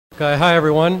Okay, hi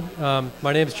everyone.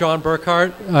 My name is John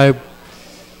Burkhardt. I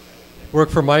work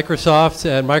for Microsoft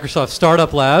at Microsoft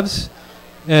Startup Labs.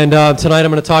 And tonight I'm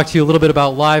going to talk to you a little bit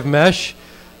about Live Mesh.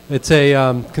 It's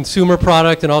a consumer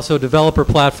product and also a developer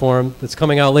platform that's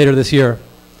coming out later this year.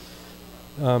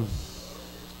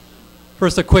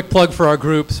 First, a quick plug for our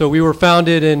group. So we were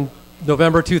founded in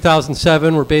November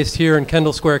 2007. We're based here in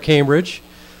Kendall Square, Cambridge.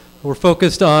 We're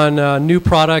focused on new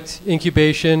product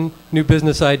incubation, new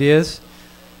business ideas.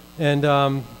 And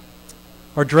our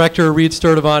director, Reed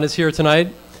Sturdivant, is here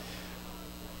tonight.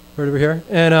 Right over here.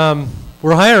 And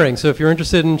we're hiring. So if you're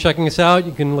interested in checking us out,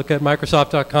 you can look at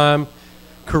Microsoft.com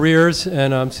careers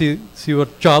and see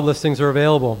what job listings are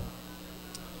available.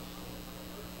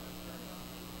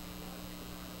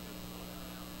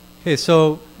 Okay,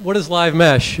 so what is Live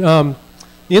Mesh? The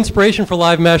inspiration for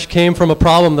Live Mesh came from a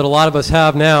problem that a lot of us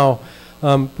have now.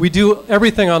 We do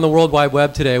everything on the World Wide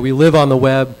Web today. We live on the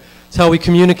web. It's how we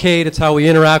communicate. It's how we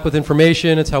interact with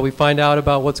information. It's how we find out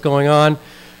about what's going on.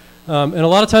 And a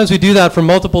lot of times we do that from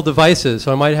multiple devices.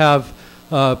 So I might have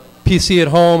a PC at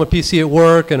home, a PC at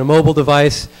work, and a mobile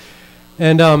device.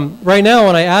 And right now,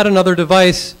 when I add another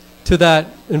device to that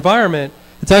environment,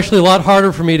 it's actually a lot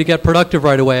harder for me to get productive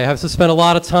right away. I have to spend a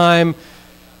lot of time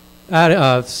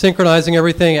synchronizing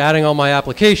everything, adding all my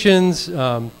applications,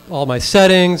 all my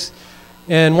settings.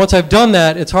 And once I've done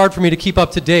that, it's hard for me to keep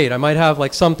up to date. I might have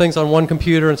like some things on one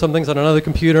computer and some things on another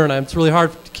computer, and it's really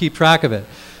hard to keep track of it.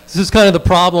 This is kind of the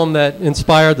problem that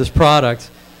inspired this product.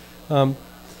 From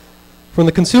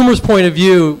the consumer's point of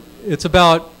view, it's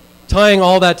about tying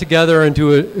all that together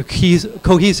into a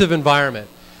cohesive environment.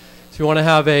 So you want to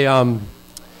have a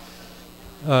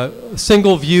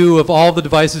single view of all the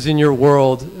devices in your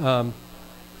world,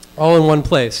 all in one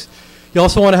place. You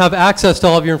also want to have access to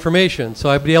all of your information. So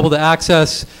I'd be able to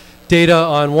access data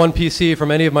on one PC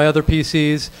from any of my other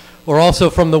PCs, or also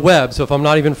from the web. So if I'm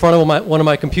not even in front of one of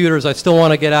my computers, I still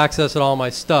want to get access to all my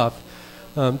stuff.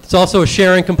 It's also a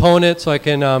sharing component, so I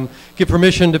can give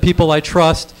permission to people I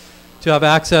trust to have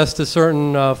access to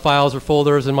certain files or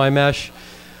folders in my mesh.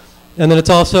 And then it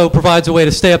also provides a way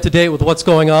to stay up to date with what's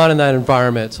going on in that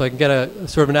environment. So I can get a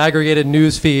sort of an aggregated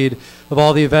news feed of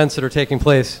all the events that are taking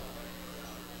place.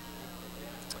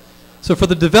 So for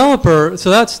the developer, so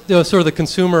that's sort of the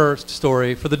consumer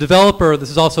story. For the developer,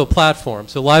 this is also a platform.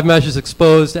 So Live Mesh is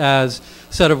exposed as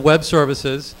a set of web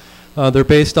services. They're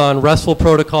based on RESTful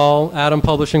protocol, Atom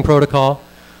publishing protocol.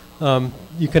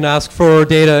 You can ask for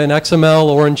data in XML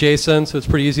or in JSON, so it's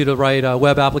pretty easy to write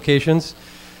web applications.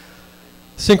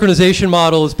 Synchronization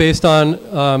model is based on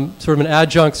sort of an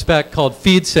adjunct spec called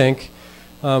FeedSync,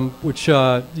 which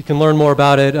you can learn more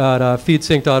about it at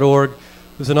feedsync.org.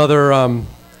 There's another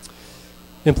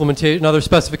another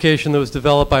specification that was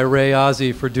developed by Ray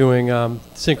Ozzie for doing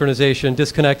synchronization,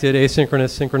 disconnected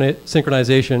asynchronous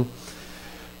synchronization.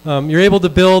 You're able to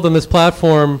build on this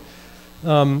platform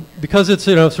because it's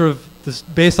sort of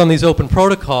based on these open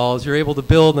protocols. You're able to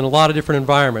build in a lot of different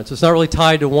environments. It's not really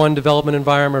tied to one development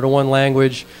environment or one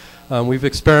language. We've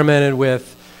experimented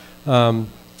with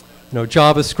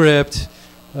JavaScript,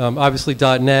 obviously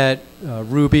 .NET,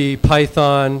 Ruby,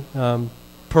 Python,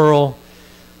 Perl.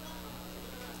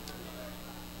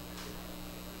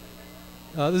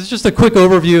 This is just a quick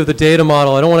overview of the data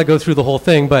model. I don't want to go through the whole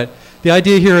thing, but the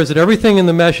idea here is that everything in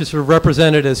the mesh is sort of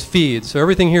represented as feeds. So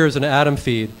everything here is an Atom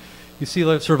feed. You see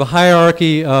like sort of a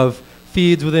hierarchy of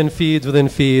feeds within feeds within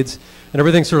feeds, and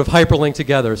everything's sort of hyperlinked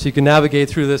together. So you can navigate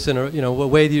through this in a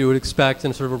way that you would expect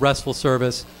in sort of a RESTful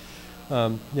service,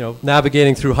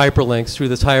 navigating through hyperlinks through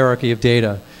this hierarchy of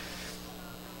data.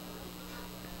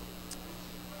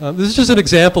 This is just an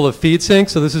example of FeedSync.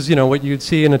 So this is what you'd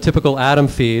see in a typical Atom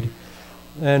feed.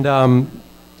 And I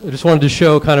just wanted to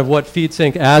show kind of what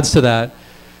FeedSync adds to that.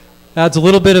 Adds a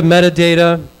little bit of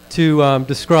metadata to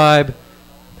describe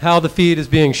how the feed is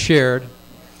being shared.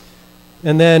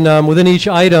 And then within each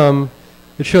item,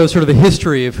 it shows sort of a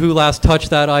history of who last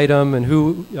touched that item and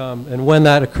who and when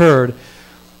that occurred.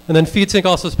 And then FeedSync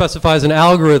also specifies an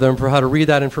algorithm for how to read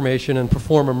that information and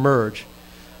perform a merge.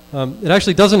 It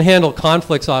actually doesn't handle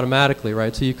conflicts automatically,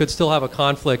 right? So you could still have a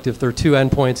conflict if there are two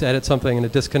endpoints edit something in a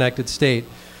disconnected state.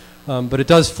 But it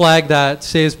does flag that,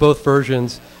 saves both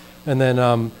versions, and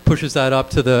then pushes that up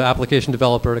to the application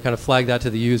developer to kind of flag that to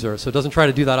the user. So it doesn't try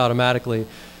to do that automatically.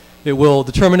 It will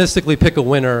deterministically pick a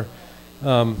winner,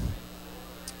 and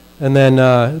then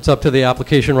it's up to the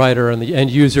application writer and the end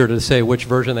user to say which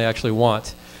version they actually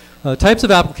want. Types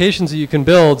of applications that you can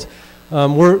build. At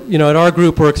our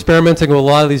group, we're experimenting with a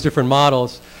lot of these different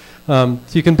models. So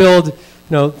you can build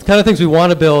the kind of things we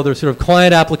want to build are sort of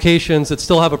client applications that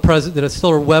still have a that are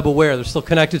still web aware. They're still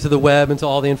connected to the web and to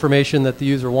all the information that the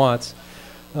user wants,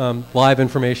 live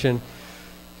information.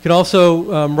 You can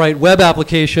also write web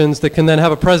applications that can then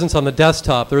have a presence on the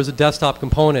desktop. There is a desktop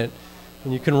component,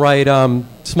 and you can write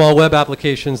small web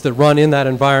applications that run in that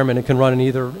environment and can run in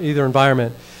either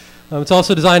environment. It's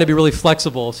also designed to be really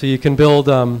flexible, so you can build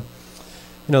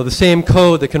the same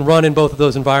code that can run in both of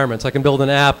those environments. I can build an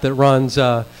app that runs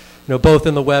both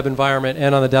in the web environment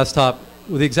and on the desktop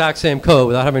with the exact same code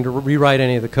without having to rewrite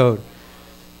any of the code.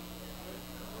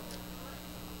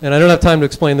 And I don't have time to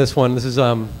explain this one. This is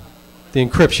the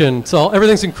encryption. So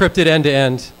everything's encrypted end to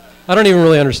end. I don't even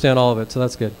really understand all of it, so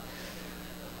that's good.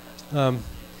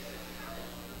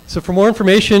 So for more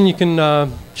information, you can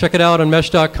check it out on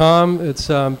mesh.com. It's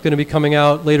going to be coming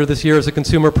out later this year as a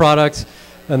consumer product,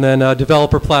 and then a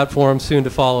developer platform soon to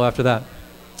follow after that.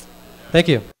 Thank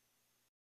you.